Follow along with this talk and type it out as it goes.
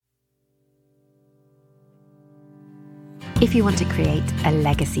If you want to create a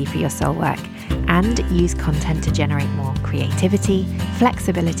legacy for your soul work and use content to generate more creativity,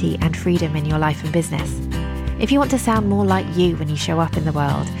 flexibility, and freedom in your life and business. If you want to sound more like you when you show up in the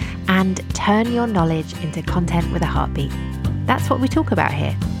world and turn your knowledge into content with a heartbeat. That's what we talk about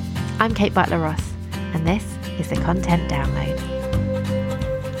here. I'm Kate Butler-Ross, and this is the Content Download.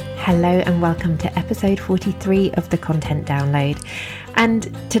 Hello and welcome to episode 43 of the Content Download.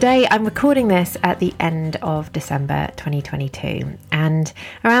 And today I'm recording this at the end of December 2022. And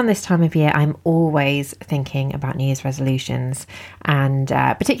around this time of year, I'm always thinking about New Year's resolutions, and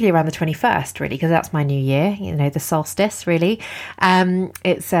particularly around the 21st, really, because that's my new year, the solstice, really.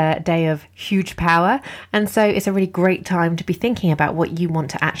 It's a day of huge power. And so it's a really great time to be thinking about what you want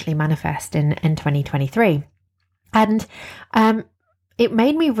to actually manifest in 2023. And it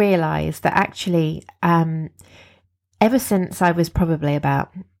made me realize that actually, ever since I was probably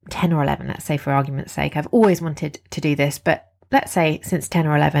about 10 or 11, let's say for argument's sake, I've always wanted to do this, but let's say since 10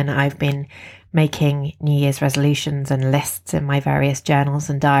 or 11, I've been making New Year's resolutions and lists in my various journals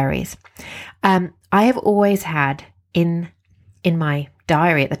and diaries. I have always had in my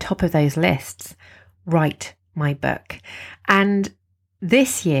diary at the top of those lists, write my book. And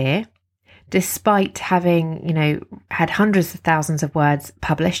this year, despite having, had hundreds of thousands of words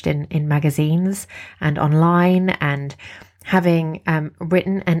published in magazines and online, and having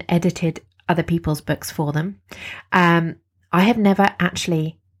written and edited other people's books for them, I have never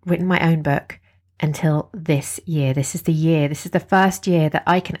actually written my own book until this year. This is the first year that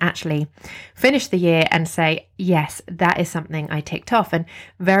I can actually finish the year and say, yes, that is something I ticked off. And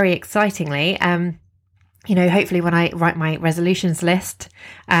very excitingly, hopefully when I write my resolutions list,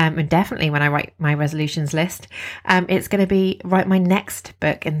 and definitely when I write my resolutions list, it's going to be write my next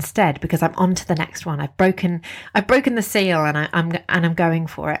book instead, because I'm on to the next one. I've broken the seal, and I'm going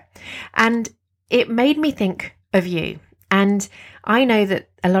for it. And it made me think of you. And I know that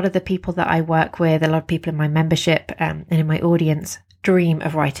a lot of the people that I work with, a lot of people in my membership and in my audience dream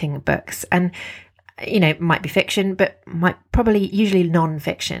of writing books. And, it might be fiction, but usually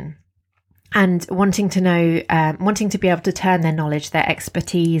non-fiction. And wanting to be able to turn their knowledge, their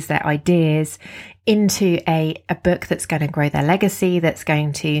expertise, their ideas into a book that's going to grow their legacy, that's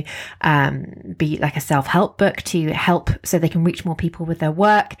going to be like a self-help book to help so they can reach more people with their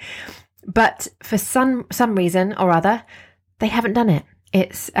work. But for some reason or other, they haven't done it.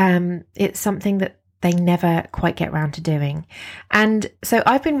 It's something that they never quite get around to doing. And so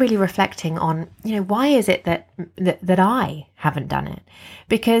I've been really reflecting on, why is it that I haven't done it?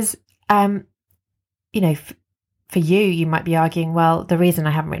 Because for you might be arguing, well, the reason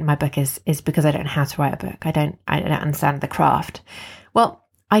I haven't written my book is because I don't know how to write a book. I don't understand the craft. Well,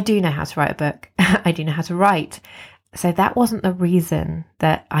 I do know how to write a book. I do know how to write. So that wasn't the reason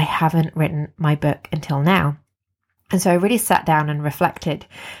that I haven't written my book until now. And so I really sat down and reflected,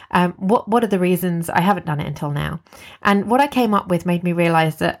 what are the reasons I haven't done it until now? And what I came up with made me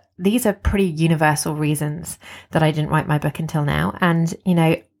realize that these are pretty universal reasons that I didn't write my book until now. And,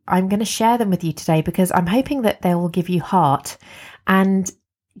 I'm going to share them with you today because I'm hoping that they will give you heart and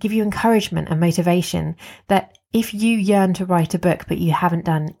give you encouragement and motivation that if you yearn to write a book, but you haven't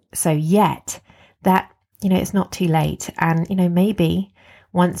done so yet, that, it's not too late. And, maybe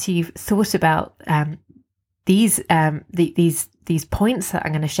once you've thought about these points that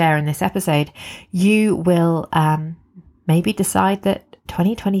I'm going to share in this episode, you will maybe decide that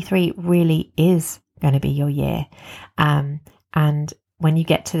 2023 really is going to be your year. And when you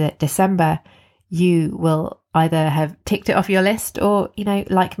get to December, you will either have ticked it off your list or,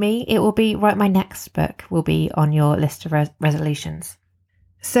 like me, it will be my next book will be on your list of resolutions.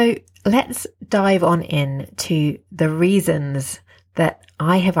 So let's dive on in to the reasons that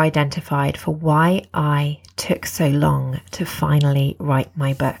I have identified for why I took so long to finally write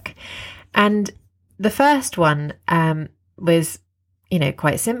my book. And the first one was,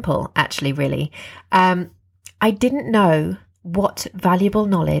 quite simple, actually, really. I didn't know what valuable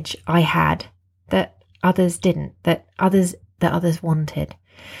knowledge I had that others didn't, that others wanted.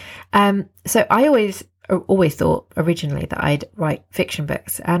 So I always thought originally that I'd write fiction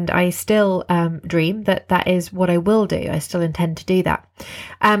books, and I still dream that is what I will do. I still intend to do that.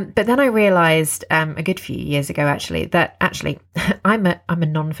 But then I realized a good few years ago, that I'm a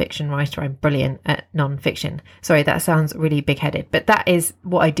non-fiction writer. I'm brilliant at non-fiction. Sorry, that sounds really big-headed, but that is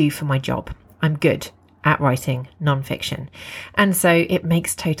what I do for my job. I'm good at writing non-fiction. And so it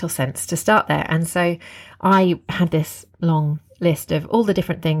makes total sense to start there. And so I had this long list of all the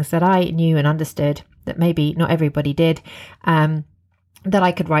different things that I knew and understood that maybe not everybody did, that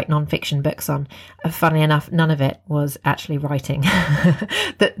I could write non-fiction books on. Funnily enough, none of it was actually writing.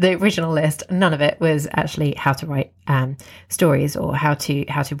 the original list, none of it was actually how to write stories or how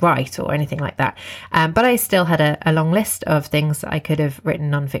to write or anything like that. But I still had a long list of things that I could have written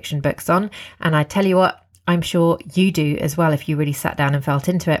non-fiction books on. And I tell you what, I'm sure you do as well if you really sat down and felt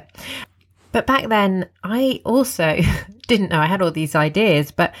into it. But back then, I also didn't know I had all these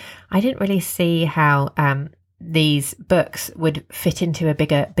ideas, but I didn't really see how these books would fit into a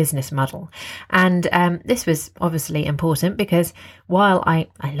bigger business model. And this was obviously important because while I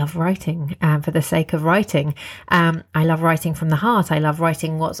love writing for the sake of writing, I love writing from the heart. I love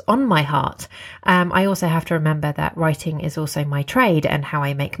writing what's on my heart. I also have to remember that writing is also my trade and how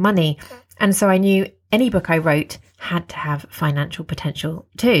I make money. And so I knew any book I wrote had to have financial potential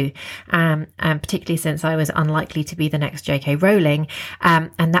too, and particularly since I was unlikely to be the next J.K. Rowling,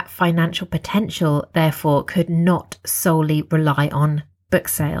 and that financial potential therefore could not solely rely on book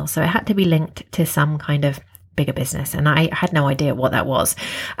sales. So it had to be linked to some kind of bigger business, and I had no idea what that was.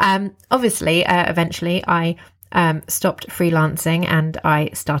 Obviously, eventually I stopped freelancing and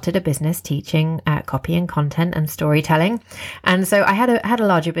I started a business teaching copy and content and storytelling, and so I had a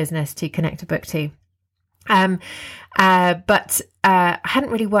larger business to connect a book to. But I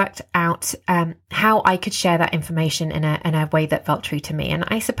hadn't really worked out how I could share that information in a way that felt true to me. And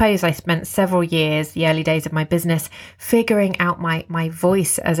I suppose I spent several years, the early days of my business, figuring out my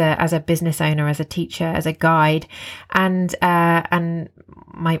voice as a business owner, as a teacher, as a guide, and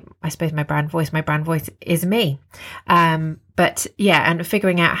I suppose my brand voice is me. But yeah, and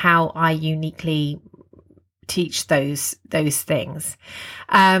figuring out how I uniquely teach those things.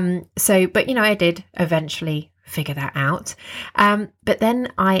 But I did eventually figure that out. But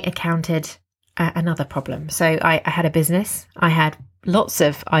then I encountered another problem. So I had a business. I had lots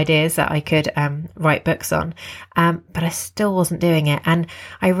of ideas that I could write books on, but I still wasn't doing it. And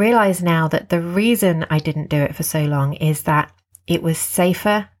I realize now that the reason I didn't do it for so long is that it was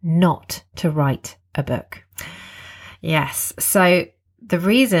safer not to write a book. Yes. So the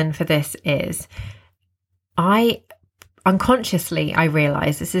reason for this is I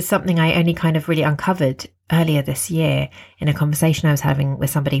realized this is something I only kind of really uncovered earlier this year in a conversation I was having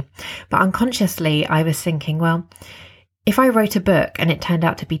with somebody. But unconsciously, I was thinking, well, if I wrote a book and it turned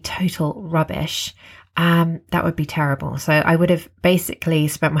out to be total rubbish, that would be terrible. So I would have basically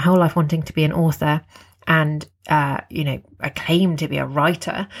spent my whole life wanting to be an author and, I claim to be a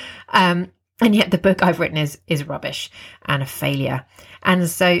writer. And yet the book I've written is rubbish and a failure. And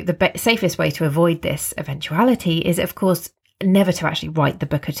so the safest way to avoid this eventuality is, of course, never to actually write the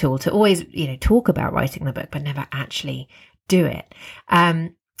book at all, to always, talk about writing the book, but never actually do it.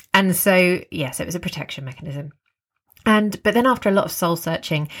 And so, yes, it was a protection mechanism. But then after a lot of soul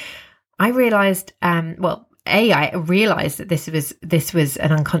searching, I realized, I realized that this was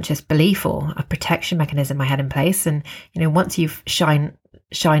an unconscious belief or a protection mechanism I had in place. And, once you've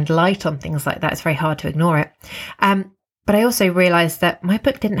shined light on things like that, it's very hard to ignore it. But I also realized that my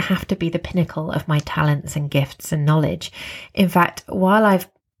book didn't have to be the pinnacle of my talents and gifts and knowledge. In fact, while I've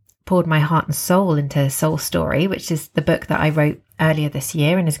poured my heart and soul into Soul Story, which is the book that I wrote earlier this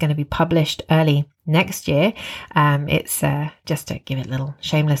year and is going to be published early next year. It's just to give it a little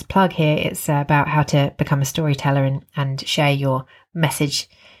shameless plug here. It's about how to become a storyteller and share your message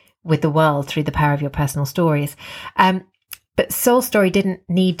with the world through the power of your personal stories. But Soul Story didn't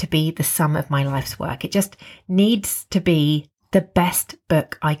need to be the sum of my life's work. It just needs to be the best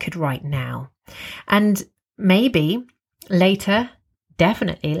book I could write now. And maybe later,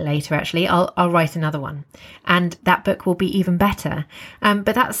 definitely later actually, I'll write another one. And that book will be even better.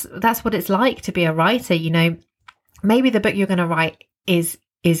 But that's what it's like to be a writer. Maybe the book you're going to write is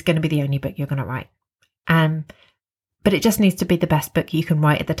going to be the only book you're going to write. But it just needs to be the best book you can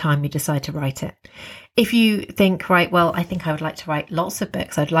write at the time you decide to write it. If you think, right, well, I think I would like to write lots of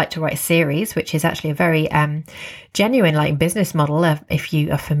books. I'd like to write a series, which is actually a very genuine business model. If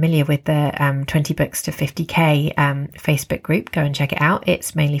you are familiar with the 20 books to 50K Facebook group, go and check it out.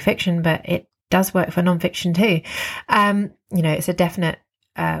 It's mainly fiction, but it does work for nonfiction too. It's a definite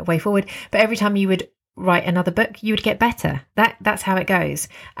way forward. But every time you would write another book, you would get better. That's how it goes.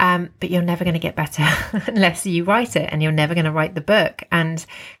 But you're never going to get better unless you write it, and you're never going to write the book and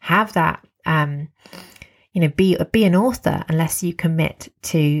have that, be an author unless you commit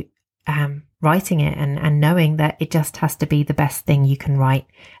to writing it and knowing that it just has to be the best thing you can write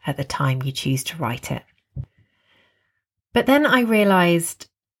at the time you choose to write it. But then I realized,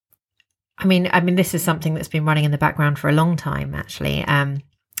 this is something that's been running in the background for a long time, actually.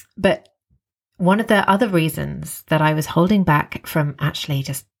 But one of the other reasons that I was holding back from actually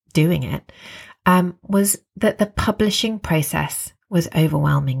just doing it was that the publishing process was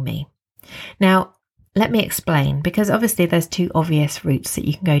overwhelming me. Now, let me explain, because obviously there's two obvious routes that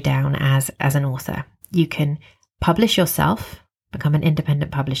you can go down as an author. You can publish yourself, become an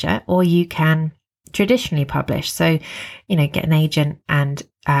independent publisher, or you can traditionally publish. So, get an agent and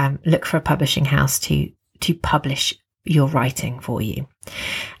look for a publishing house to publish your writing for you.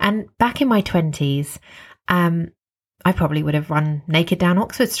 And back in my 20s, I probably would have run naked down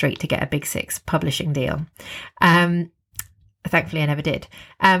Oxford Street to get a Big Six publishing deal. Thankfully, I never did.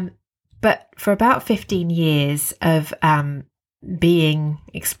 But for about 15 years of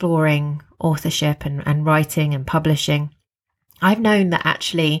exploring authorship and writing and publishing, I've known that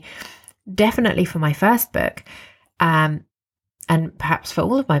actually, definitely for my first book, and perhaps for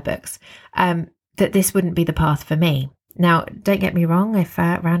all of my books, that this wouldn't be the path for me. Now, don't get me wrong, if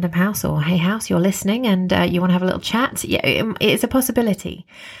Random House or Hay House, you're listening and you want to have a little chat, yeah, it's a possibility.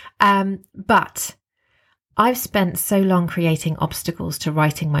 But I've spent so long creating obstacles to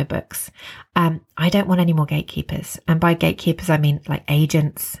writing my books. I don't want any more gatekeepers. And by gatekeepers, I mean like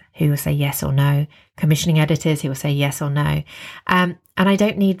agents who will say yes or no, commissioning editors who will say yes or no. And I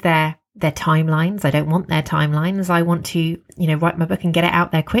don't need their timelines. I don't want their timelines. I want to, write my book and get it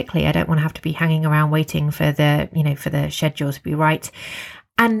out there quickly. I don't want to have to be hanging around waiting for the schedule to be right.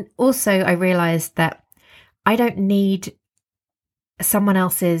 And also I realized that I don't need a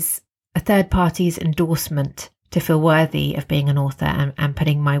third party's endorsement to feel worthy of being an author and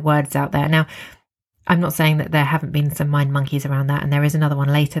putting my words out there. Now, I'm not saying that there haven't been some mind monkeys around that, and there is another one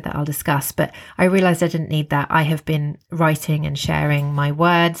later that I'll discuss, but I realized I didn't need that. I have been writing and sharing my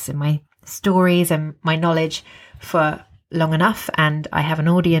words and my stories and my knowledge for long enough, and I have an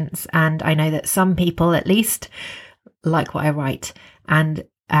audience, and I know that some people at least like what I write. And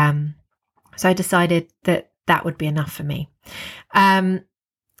so I decided that would be enough for me.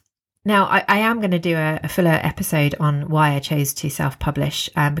 Now, I am going to do a fuller episode on why I chose to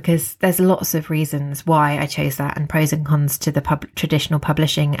self-publish, because there's lots of reasons why I chose that, and pros and cons to the traditional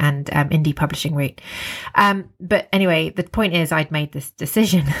publishing and indie publishing route. But anyway, the point is I'd made this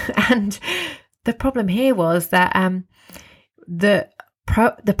decision. And the problem here was that the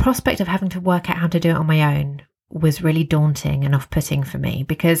prospect of having to work out how to do it on my own was really daunting and off-putting for me,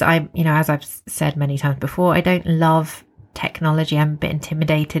 because as I've said many times before, I don't love technology. I'm a bit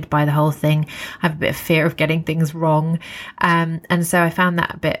intimidated by the whole thing. I have a bit of fear of getting things wrong. And so I found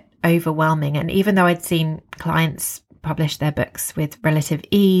that a bit overwhelming. And even though I'd seen clients publish their books with relative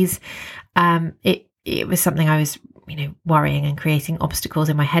ease, it was something I was, worrying and creating obstacles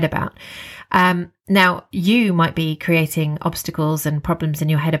in my head about. Now you might be creating obstacles and problems in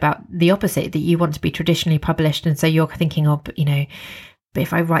your head about the opposite, that you want to be traditionally published. And so you're thinking of, but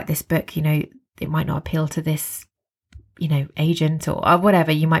if I write this book, it might not appeal to this agent or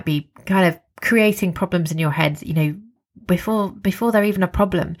whatever. You might be kind of creating problems in your head, before they're even a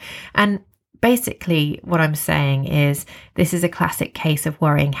problem. And basically what I'm saying is this is a classic case of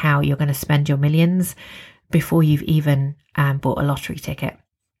worrying how you're going to spend your millions before you've even bought a lottery ticket.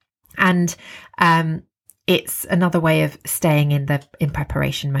 And it's another way of staying in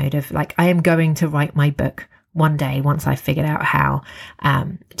preparation mode of like, I am going to write my book one day once I've figured out how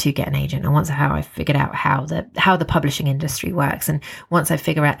to get an agent, and once I've figured out how the publishing industry works, and once I've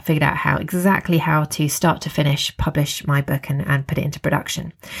figured out how to start to finish publish my book and put it into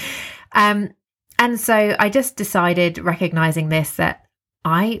production. And so I just decided, recognizing this, that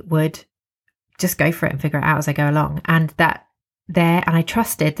I would just go for it and figure it out as I go along, and I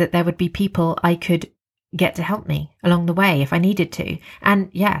trusted that there would be people I could get to help me along the way if I needed to. And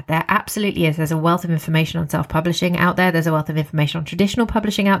yeah, there absolutely is. There's a wealth of information on self-publishing out there. There's a wealth of information on traditional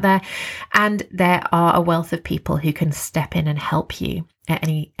publishing out there. And there are a wealth of people who can step in and help you at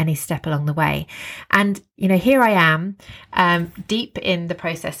any step along the way. And, here I am, deep in the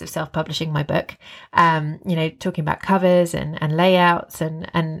process of self-publishing my book, talking about covers and layouts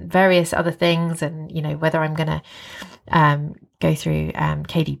and various other things, and, whether I'm going to go through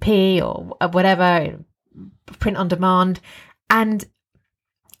KDP or whatever, print on demand. And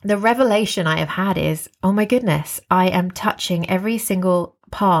the revelation I have had is, oh my goodness, I am touching every single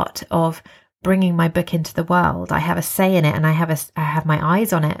part of bringing my book into the world. I have a say in it, and I have my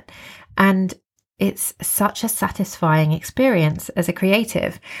eyes on it. And it's such a satisfying experience as a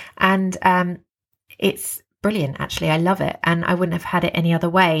creative. And it's brilliant, actually. I love it. And I wouldn't have had it any other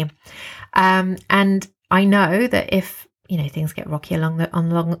way. And I know that if things get rocky along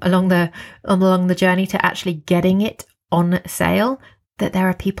the journey to actually getting it on sale, that there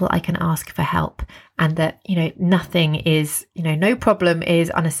are people I can ask for help, and that nothing is no problem is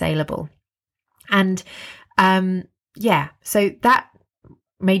unassailable. And so that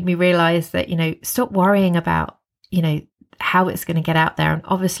made me realize that stop worrying about how it's going to get out there. And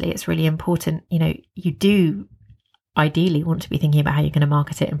obviously it's really important, you do ideally want to be thinking about how you're going to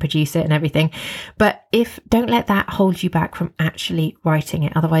market it and produce it and everything. But don't let that hold you back from actually writing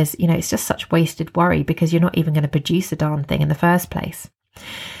it. Otherwise, it's just such wasted worry because you're not even going to produce a darn thing in the first place.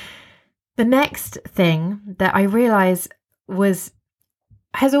 The next thing that I realize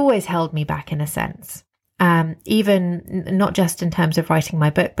has always held me back in a sense, even not just in terms of writing my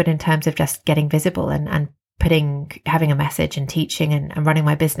book, but in terms of just getting visible and having a message and teaching and running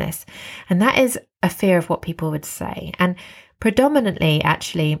my business. And that is a fear of what people would say. And predominantly,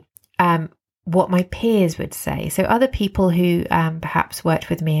 actually, what my peers would say. So other people who perhaps worked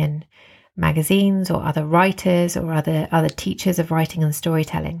with me in magazines or other writers or other teachers of writing and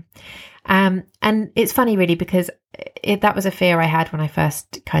storytelling. And it's funny really because that was a fear I had when I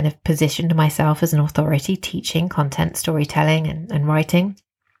first kind of positioned myself as an authority teaching content, storytelling and writing.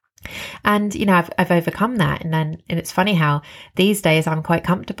 And, I've overcome that. And it's funny how these days I'm quite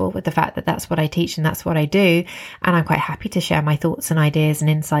comfortable with the fact that that's what I teach and that's what I do. And I'm quite happy to share my thoughts and ideas and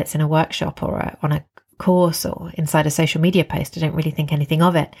insights in a workshop or on a course or inside a social media post. I don't really think anything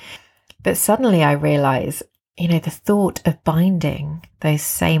of it. But suddenly I realize, the thought of binding those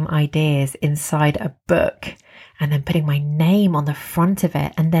same ideas inside a book and then putting my name on the front of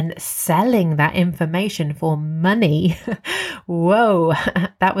it and then selling that information for money. Whoa,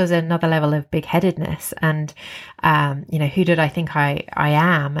 that was another level of big-headedness. And, who did I think I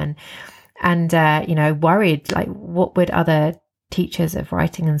am? And worried, like, what would other teachers of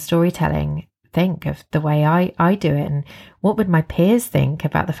writing and storytelling think of the way I do it? And what would my peers think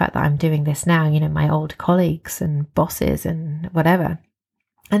about the fact that I'm doing this now, my old colleagues and bosses and whatever.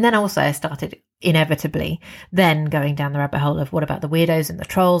 And then also I started inevitably then going down the rabbit hole of what about the weirdos and the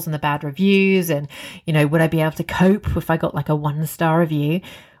trolls and the bad reviews? And, would I be able to cope if I got like a 1-star review?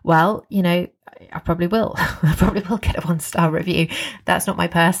 Well, I probably will. I probably will get a 1-star review. That's not my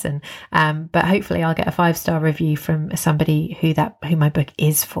person. But hopefully I'll get a 5-star review from somebody who my book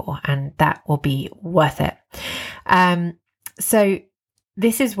is for, and that will be worth it. So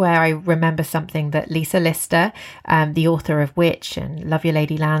this is where I remember something that Lisa Lister, the author of Witch and Love Your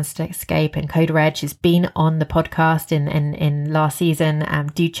Lady Landscape and Code Red, has been on the podcast in last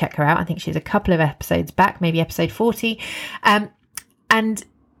season. Do check her out. I think she's a couple of episodes back, maybe episode 40. And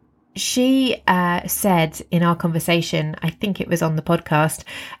she said in our conversation, I think it was on the podcast,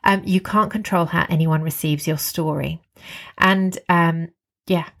 you can't control how anyone receives your story. And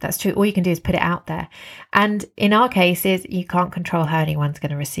yeah, that's true. All you can do is put it out there. And in our cases, you can't control how anyone's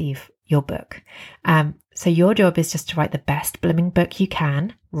going to receive your book. So your job is just to write the best blooming book you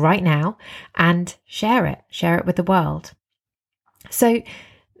can right now and share it with the world. So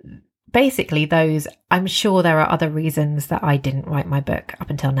basically I'm sure there are other reasons that I didn't write my book up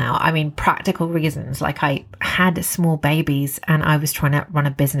until now. I mean, practical reasons, like I had small babies and I was trying to run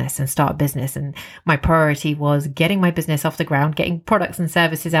a business and start a business. And my priority was getting my business off the ground, getting products and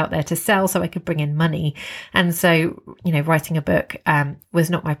services out there to sell so I could bring in money. And so, writing a book was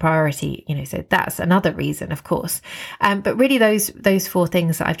not my priority, so that's another reason, of course. But really those 4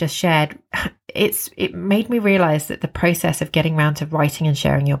 things that I've just shared, it made me realize that the process of getting around to writing and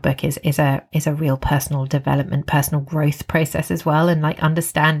sharing your book is a real personal development, personal growth process as well. And like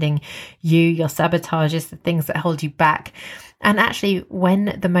understanding your sabotages, the things that hold you back. And actually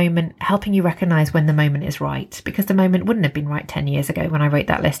helping you recognize when the moment is right, because the moment wouldn't have been right 10 years ago when I wrote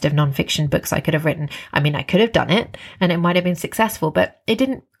that list of nonfiction books I could have written. I mean, I could have done it and it might have been successful, but it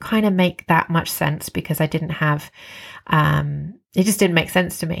didn't kind of make that much sense because I didn't have, it just didn't make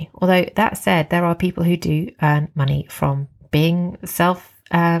sense to me. Although that said, there are people who do earn money from being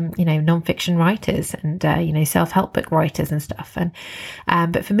nonfiction writers and, self-help book writers and stuff. And,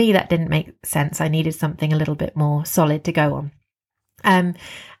 but for me, that didn't make sense. I needed something a little bit more solid to go on.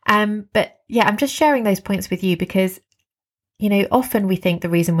 But yeah, I'm just sharing those points with you because, often we think the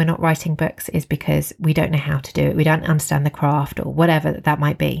reason we're not writing books is because we don't know how to do it. We don't understand the craft or whatever that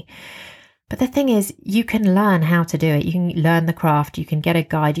might be. But the thing is, you can learn how to do it. You can learn the craft. You can get a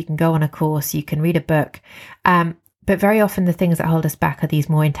guide. You can go on a course. You can read a book. But very often the things that hold us back are these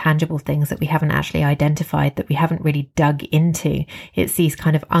more intangible things that we haven't actually identified, that we haven't really dug into. It's these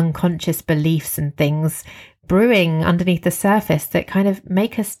kind of unconscious beliefs and things brewing underneath the surface that kind of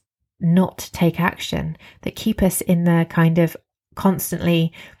make us not take action, that keep us in the kind of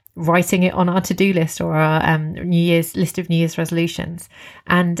constantly writing it on our to-do list or our list of New Year's resolutions.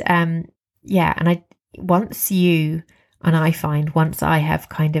 And once I have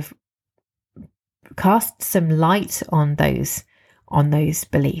kind of cast some light on those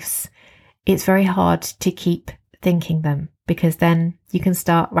beliefs, it's very hard to keep thinking them, because then you can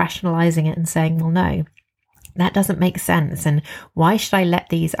start rationalizing it and saying, well, no, That doesn't make sense. And why should I let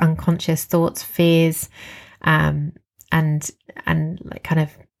these unconscious thoughts, fears, and like kind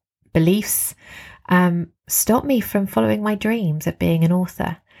of beliefs stop me from following my dreams of being an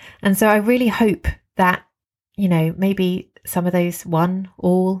author? And so I really hope that, maybe some of those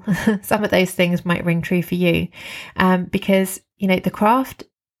some of those things might ring true for you, because, the craft,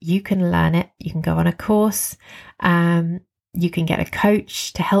 you can learn it. You can go on a course. You can get a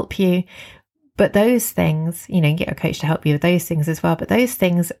coach to help you. But those things, you can get a coach to help you with those things as well. But those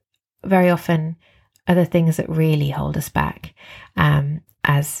things very often are the things that really hold us back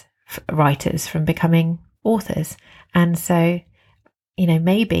as writers from becoming authors. And so,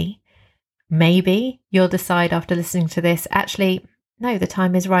 maybe you'll decide after listening to this, actually, no, the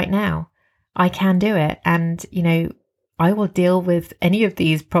time is right now. I can do it. And, I will deal with any of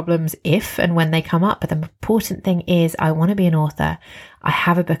these problems if and when they come up. But the important thing is I want to be an author. I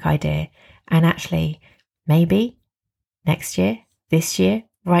have a book idea. And actually, maybe next year, this year,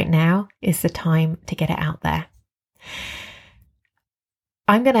 right now is the time to get it out there.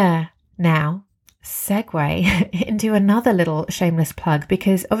 I'm going to now segue into another little shameless plug,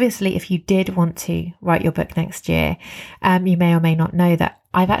 because obviously if you did want to write your book next year, you may or may not know that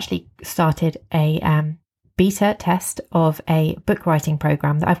I've actually started a beta test of a book writing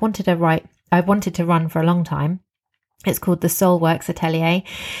program that I've wanted to run for a long time. It's called the Soulworks Atelier,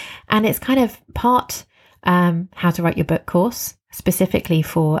 and it's kind of part how to write your book course, specifically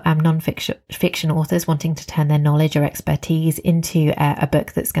for non-fiction authors wanting to turn their knowledge or expertise into a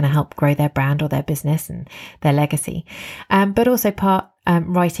book that's going to help grow their brand or their business and their legacy, but also part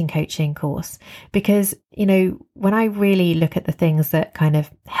writing coaching course, because when I really look at the things that kind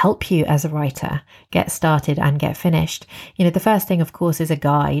of help you as a writer get started and get finished, the first thing, of course, is a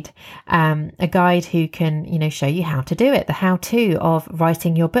guide who can show you how to do it, the how-to of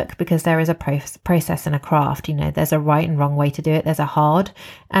writing your book, because there is a process and a craft. There's a right and wrong way to do it. There's a hard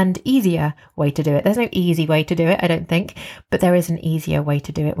and easier way to do it. There's no easy way to do it, I don't think, but there is an easier way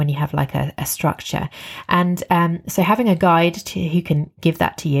to do it when you have like a structure. And so having a guide who can give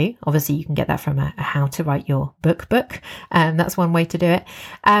that to you, obviously you can get that from a how to write your book. That's one way to do it.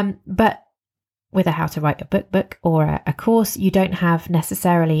 But with a how to write a book or a course, you don't have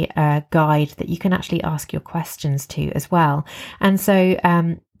necessarily a guide that you can actually ask your questions to as well. And so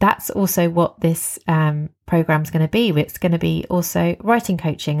that's also what this program is going to be. It's going to be also writing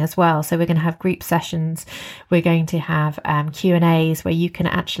coaching as well. So we're going to have group sessions. We're going to have Q&As where you can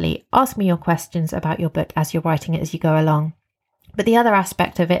actually ask me your questions about your book as you're writing it as you go along. But the other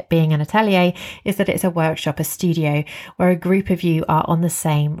aspect of it being an atelier is that it's a workshop, a studio, where a group of you are on the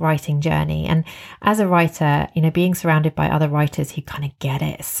same writing journey. And as a writer, being surrounded by other writers who kind of get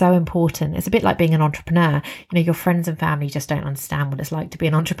it is so important. It's a bit like being an entrepreneur. Your friends and family just don't understand what it's like to be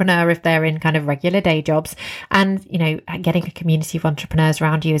an entrepreneur if they're in kind of regular day jobs. And, getting a community of entrepreneurs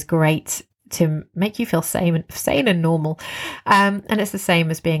around you is great to make you feel sane and normal. And it's the same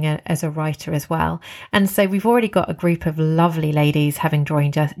as being as a writer as well. And so we've already got a group of lovely ladies having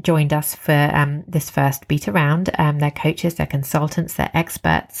joined us for this first beta round. They're coaches, they're consultants, they're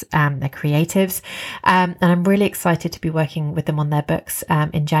experts, they're creatives. And I'm really excited to be working with them on their books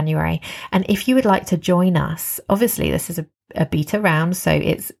in January. And if you would like to join us, obviously this is a beta round, so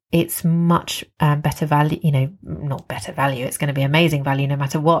it's much better value, not better value, it's going to be amazing value no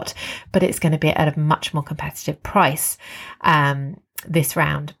matter what, but it's going to be at a much more competitive price this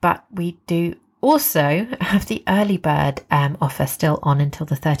round. But we do also have the early bird offer still on until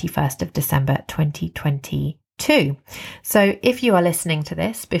the 31st of December 2022. So if you are listening to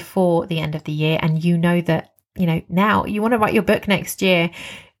this before the end of the year and that now you want to write your book next year,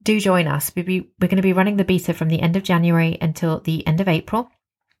 do join us. We're going to be running the beta from the end of January until the end of April.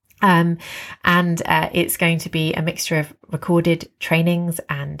 And it's going to be a mixture of recorded trainings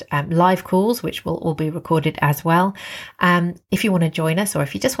and live calls, which will all be recorded as well. If you want to join us, or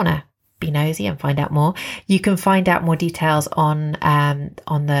if you just want to be nosy and find out more, you can find out more details on the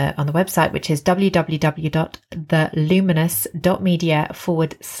website, which is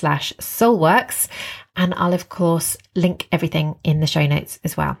www.theluminous.media/soulworks. And I'll, of course, link everything in the show notes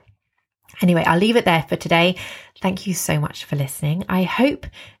as well. Anyway, I'll leave it there for today. Thank you so much for listening. I hope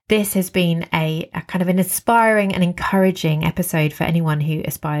this has been a kind of an inspiring and encouraging episode for anyone who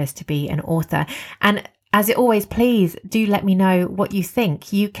aspires to be an author. And as always, please do let me know what you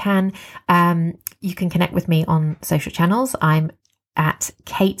think. You can connect with me on social channels. I'm at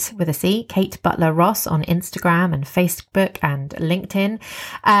Kate with a C, Kate Butler Ross on Instagram and Facebook and LinkedIn.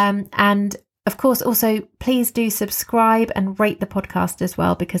 And of course, also, please do subscribe and rate the podcast as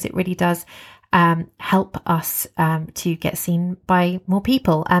well, because it really does help us to get seen by more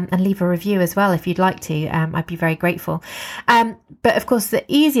people, and leave a review as well if you'd like to. I'd be very grateful. But of course, the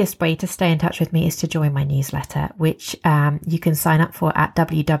easiest way to stay in touch with me is to join my newsletter, which you can sign up for at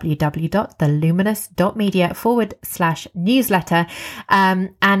www.theluminous.media/newsletter.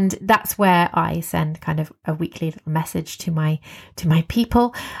 And that's where I send kind of a weekly little message to my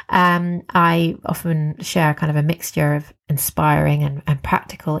people. I often share kind of a mixture of inspiring and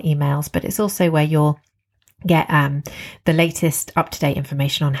practical emails, but it's also where you'll get the latest up-to-date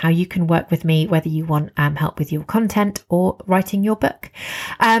information on how you can work with me, whether you want help with your content or writing your book.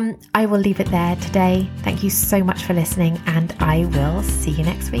 I will leave it there today. Thank you so much for listening, and I will see you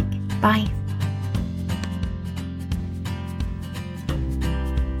next week. Bye.